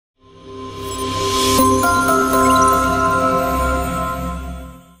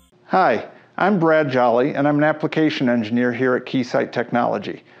Hi, I'm Brad Jolly, and I'm an application engineer here at Keysight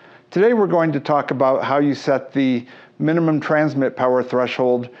Technology. Today we're going to talk about how you set the minimum transmit power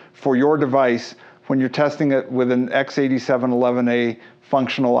threshold for your device when you're testing it with an X8711A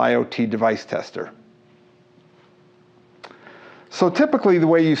functional IoT device tester. So typically the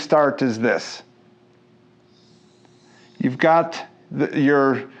way you start is this. You've got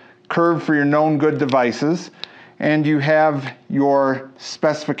your curve for your known good devices, and you have your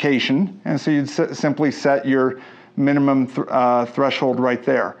specification, and so you'd simply set your minimum threshold right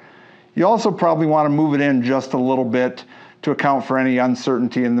there. You also probably want to move it in just a little bit to account for any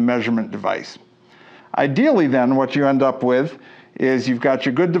uncertainty in the measurement device. Ideally then, what you end up with is you've got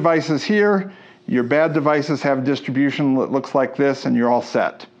your good devices here, your bad devices have distribution that looks like this, and you're all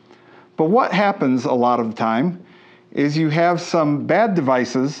set. But what happens a lot of the time is you have some bad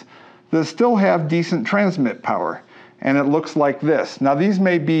devices that still have decent transmit power, and it looks like this. Now these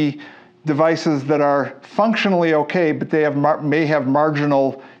may be devices that are functionally okay, but they may have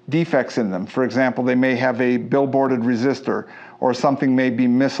marginal defects in them. For example, they may have a billboarded resistor, or something may be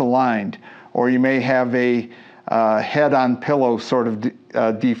misaligned, or you may have a head-on-pillow sort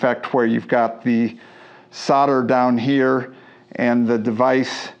of defect where you've got the solder down here and the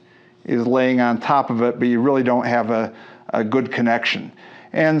device is laying on top of it, but you really don't have a good connection.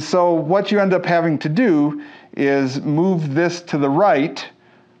 And so what you end up having to do is move this to the right,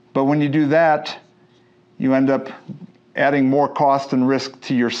 but when you do that, you end up adding more cost and risk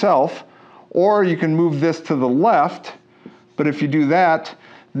to yourself, or you can move this to the left, but if you do that,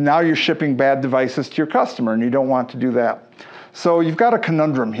 now you're shipping bad devices to your customer, and you don't want to do that. So you've got a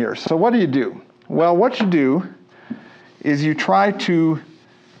conundrum here. So what do? Well, what you do is you try to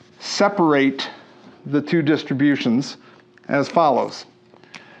separate the two distributions as follows.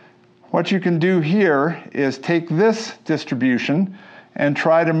 What you can do here is take this distribution and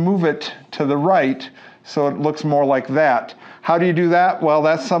try to move it to the right so it looks more like that. How do you do that? Well,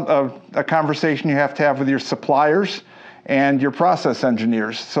 that's a conversation you have to have with your suppliers and your process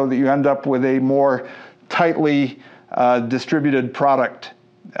engineers so that you end up with a more tightly distributed product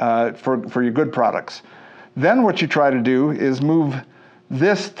for your good products. Then what you try to do is move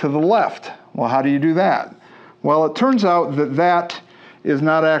this to the left. Well, how do you do that? Well, it turns out that that is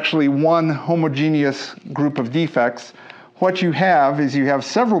not actually one homogeneous group of defects. What you have is you have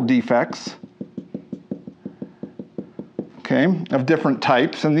several defects, okay, of different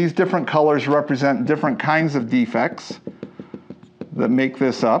types, and these different colors represent different kinds of defects that make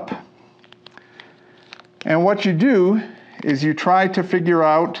this up. And what you do is you try to figure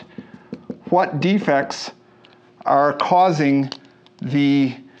out what defects are causing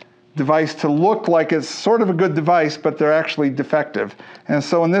the device to look like it's sort of a good device, but they're actually defective. And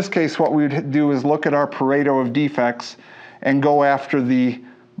so in this case, what we would do is look at our Pareto of defects and go after the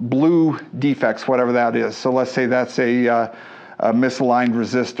blue defects, whatever that is. So let's say that's a misaligned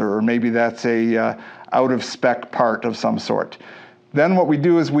resistor, or maybe that's a out of spec part of some sort. Then what we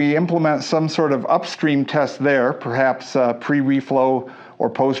do is we implement some sort of upstream test there, perhaps pre-reflow or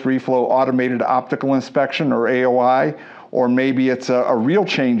post-reflow automated optical inspection, or AOI, or maybe it's a real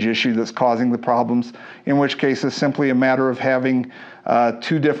change issue that's causing the problems, in which case it's simply a matter of having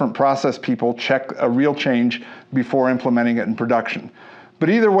two different process people check a real change before implementing it in production. But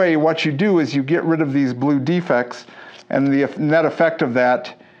either way, what you do is you get rid of these blue defects, and the net effect of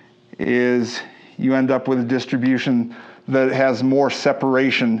that is you end up with a distribution that has more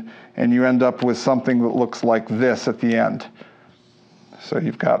separation, and you end up with something that looks like this at the end. So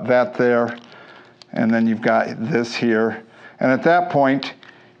you've got that there, and then you've got this here. And at that point,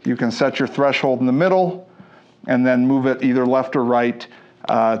 you can set your threshold in the middle and then move it either left or right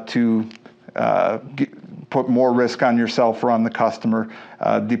to put more risk on yourself or on the customer,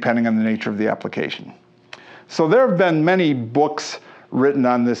 depending on the nature of the application. So there have been many books written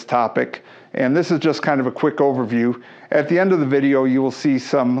on this topic, and this is just kind of a quick overview. At the end of the video, you will see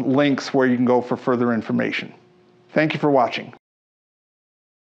some links where you can go for further information. Thank you for watching.